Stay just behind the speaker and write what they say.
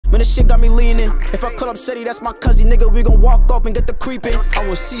Man, this shit got me leaning. If I cut up Cedii, that's my cousin, nigga. We gon' walk up and get the creeping. I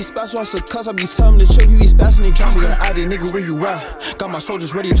was see special, I said, cuz I be telling the chick, he be spazzing, they drop me. Gonna add it, nigga, where you at? Got my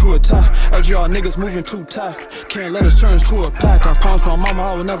soldiers ready to attack. LGR niggas moving too tight. Can't let us turn to a pack. I promised my mama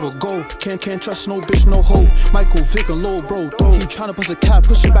I would never go. Can't trust no bitch, no hoe. Michael Vick and Lil Bro, though. He tryna push a cap,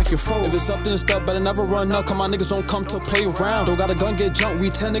 pushing back your foe. If it's up, then it's up, better never run up. Cause my niggas don't come to play around. Don't got a gun, get jumped, we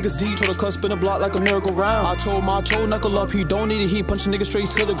 10 niggas deep. Told the cuz spin a block like a miracle round. I told my Cho knuckle up, he don't need it, he punch niggas straight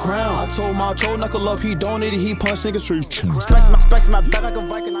to the ground. I told my Cho knuckle up, he don't need it, he punch niggas straight to the ground. Spice my back like a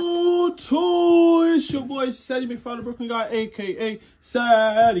Viking. It's your boy Cedii McFarland, Brooklyn guy, aka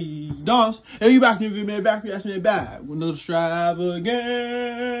Cedii Dance. And you back in the video, man. Back, me back with another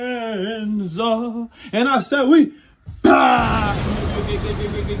extravaganza. And I said we back.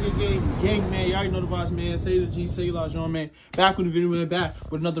 Gang, man. You already know the vibes, man. Say the G, say La Jean, man. Back with the video, man. Back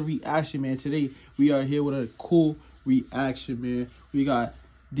with another reaction, man. Today we are here with a cool reaction, man. We got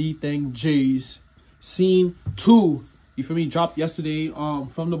Dthang J's Scene 2. You feel me? Dropped yesterday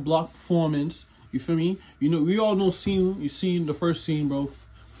from the block performance. You feel me? You know, we all know Scene. You seen the first scene, bro.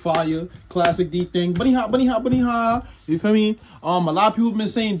 Fire. Classic Dthang. Bunny hot. You feel me? A lot of people have been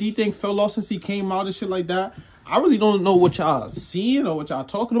saying Dthang fell off since he came out and shit like that. I really don't know what y'all seeing or what y'all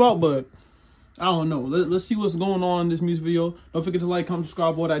talking about, but I don't know. Let's see what's going on in this music video. Don't forget to like, comment,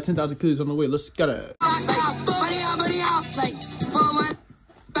 subscribe, all that 10,000 kills on the way. Let's get it.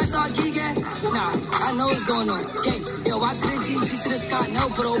 Nah, I know what's going on. Gang, yo, watch the G, to the sky, no,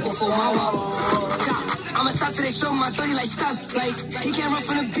 but over for my wall. I'm a stop to they show my 30 like stop. Like, he can't run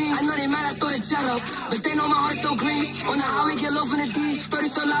from the beam. I know they mad, I throw the jet up. But they know my heart is so green. On the highway, get low from the D. 30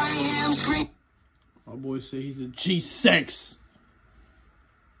 so loud, I hear him scream. My boy say he's a G6.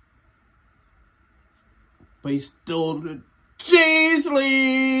 But he's still the G-Slee.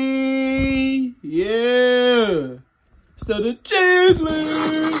 Yeah. Still the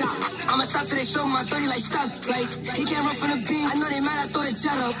G-Slee. I'm a stop to they show my 30 like stop. Like, he can't run from the beam. I know they mad, I throw the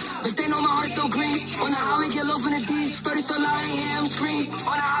jet up. But they know my heart is so green. On the highway, get low from the D. 30 so loud, I hear him scream.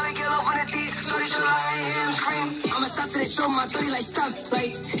 On the highway, get low from the D. 30 so loud, I hear him scream. I'm a stop to they show my 30 like stop.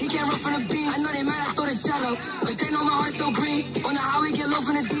 Like, he can't run from the beam. I know they mad, I throw the jet up. But they know my heart is so green. On the highway, get low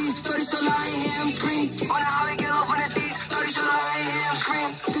from the D. 30 so loud, I hear him scream. On the highway, get low from the D. 30 so loud, I hear him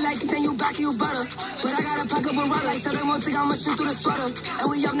scream. Feel like then you back, you better. But I gotta pack up a run like 7 more think I'ma shoot through the sweater.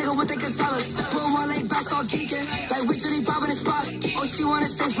 And we up, nigga, what they can tell us. Put one leg back, start geeking. Like we really bobbing the spot. Oh, she wanna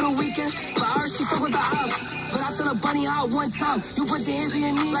stay for the weekend. But I heard she fuck with the ops. But I tell her bunny out one time. You put your hands on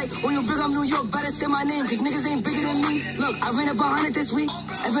your knee. Like when you bring up New York, better say my name. Cause niggas ain't bigger than me. Look, I ran up 100 this week.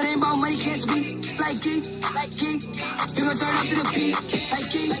 If it ain't about money, can't speak. Like geek. We gon' turn up to the beat. Like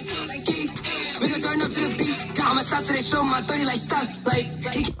geek. We gon' turn up to the beat. I'ma stop to they show my 30 like stop. Like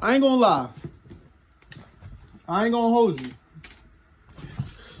I ain't gonna lie. I ain't gonna hold you.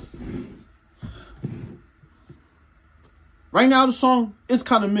 Right now, the song is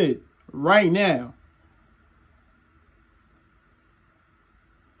kind of mid. Right now,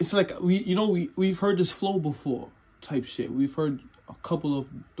 it's like we've heard this flow before, type shit. We've heard a couple of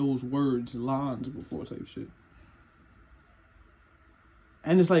those words, lines before, type shit.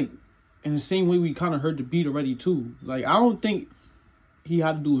 And it's like in the same way we kind of heard the beat already too. Like I don't think he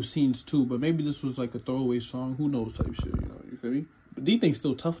had to do with Scenes 2, but maybe this was like a throwaway song. Who knows, type shit. You know, you feel me? But Dthang's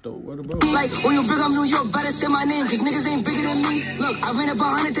still tough though. What about? Like when you bring up New York, better say my name, cause niggas ain't bigger than me. Look, I ran up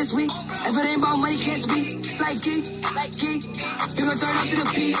 100 this week. If it ain't about money, can't speak. Like geek. We gon' turn up to the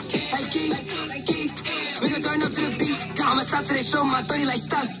beat. Like geek. We gon' turn up to the beat. I'ma stop to they show my 30 like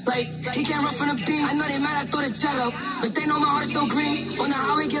stop. Like he can't run from the beam. I know they mad, I throw the jet up. But they know my heart is so green. On the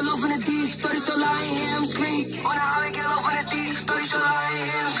highway, get low from the D. 30 so loud, I hear him scream. On the highway, get low from the D. 30 so loud, I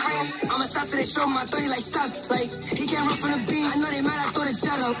hear him scream. I'ma stop to they show my 30 like stop. Like he can't run from the beam. I know they mad, I throw the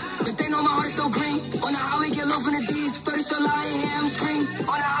jet up. But they know my heart is so green. On the highway, get low from the D. 30 so loud, I hear him scream.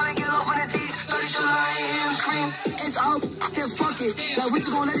 On the highway, get low from the D. 30 so loud, I hear him scream. It's up, then fuck it. Like we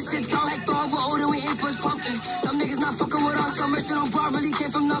just gon' let this shit down. Like throw up old and we ain't first pumpkin. Them niggas not fucking with us. Some merchant on bar really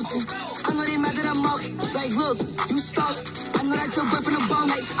came from nothing. I know they mad that I'm out. Like look, you stuck. I know that your breath in the bum.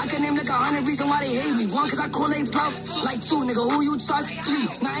 Like I can name like 100 reasons why they hate me. 1, cause I call they bluff. Like 2, nigga, who you touch?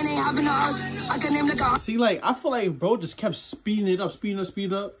 3, 9 ain't happening to us. I can name like a. See, like I feel like bro just kept speeding it up,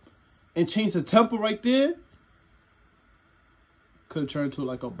 and changed the tempo right there. Could have turned to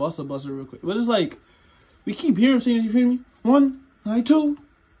like a buster real quick. But it's like we keep hearing him saying, you feel me? 1, like 2.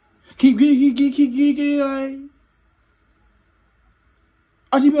 Keep like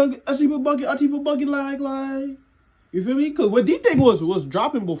I keep a bucket like you feel me? Cause what Dthang was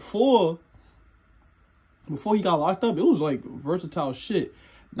dropping before he got locked up, it was like versatile shit.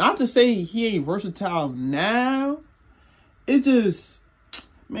 Not to say he ain't versatile now. It just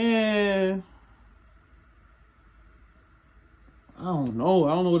Man, I don't know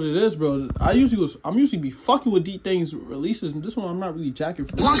what it is, bro. I'm usually be fucking with Dthang's releases, and this one I'm not really jacking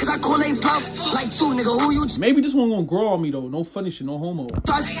for. One, cause I call they bluff. Like two, nigga, who you? Maybe this one gonna grow on me though. No funny shit, no homo.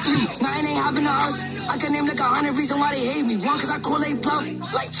 Touch three, nothing ain't happen to us. I can name like 100 reasons why they hate me. One, cause I call they bluff.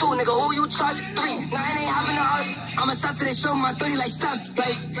 Like two, nigga, who you trust? Three, nothing ain't happen to us. I'm a star to they show my 30 like stuff.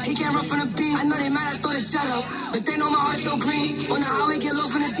 Like he can't run from the beam. I know they mad, I throw the jet up, but they know my heart's so green. On the highway, get low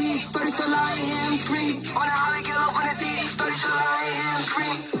from the D. 30 still I am scream. On the highway, get low from the D. 30 still I am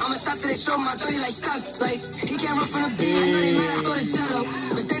scream. I'm a star to they show my 30 like stuff. Like he can't run from the beam. I know they mad, I throw the jet up,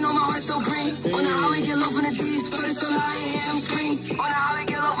 but they know my heart's so green. On the highway, get low from the D. 30 still I am scream. On the highway,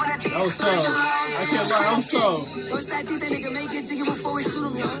 get low from the D. That was tough. I can't lie, that was tough. What's that D? That nigga make it jiggy before we shoot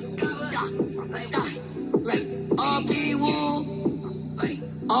him, yo. Like RP Woo,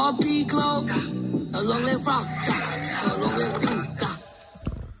 RP Glow, a long live rock, a long live peace.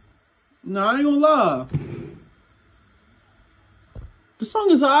 Nah, I ain't gonna lie. The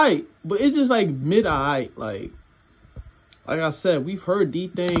song is alright, but it's just like mid alright. Like I said, we've heard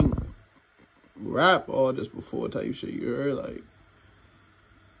Dthang rap all this before type shit. You heard, like,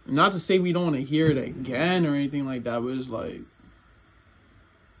 not to say we don't want to hear it again or anything like that, but it's like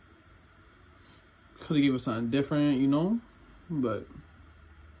could have gave us something different, you know. But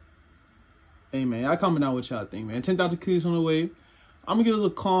hey man, y'all comment out what y'all think, man. 10,000 clicks on the way. I'm gonna give this a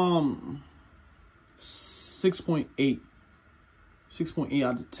calm 6.8. 6.8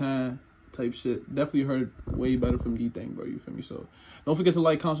 out of 10 type shit. Definitely heard way better from Dthang, bro. You feel me? So don't forget to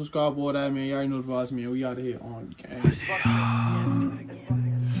like, comment, subscribe, all that, man. You already know the vibes, man. We out of here on gang.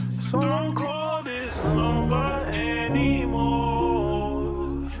 So don't call this number anymore,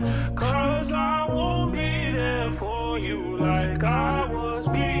 cause I won't be there for you like I was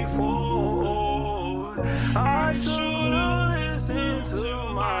before. I should've listened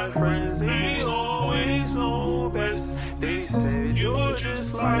to my friends, they always know best. They said you're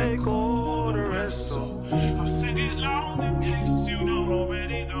just like all the rest, so I'll sing it loud in case you don't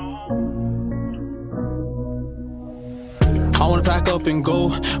already know. I wanna pack up and go,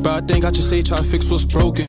 but I think I just say try to fix what's broken.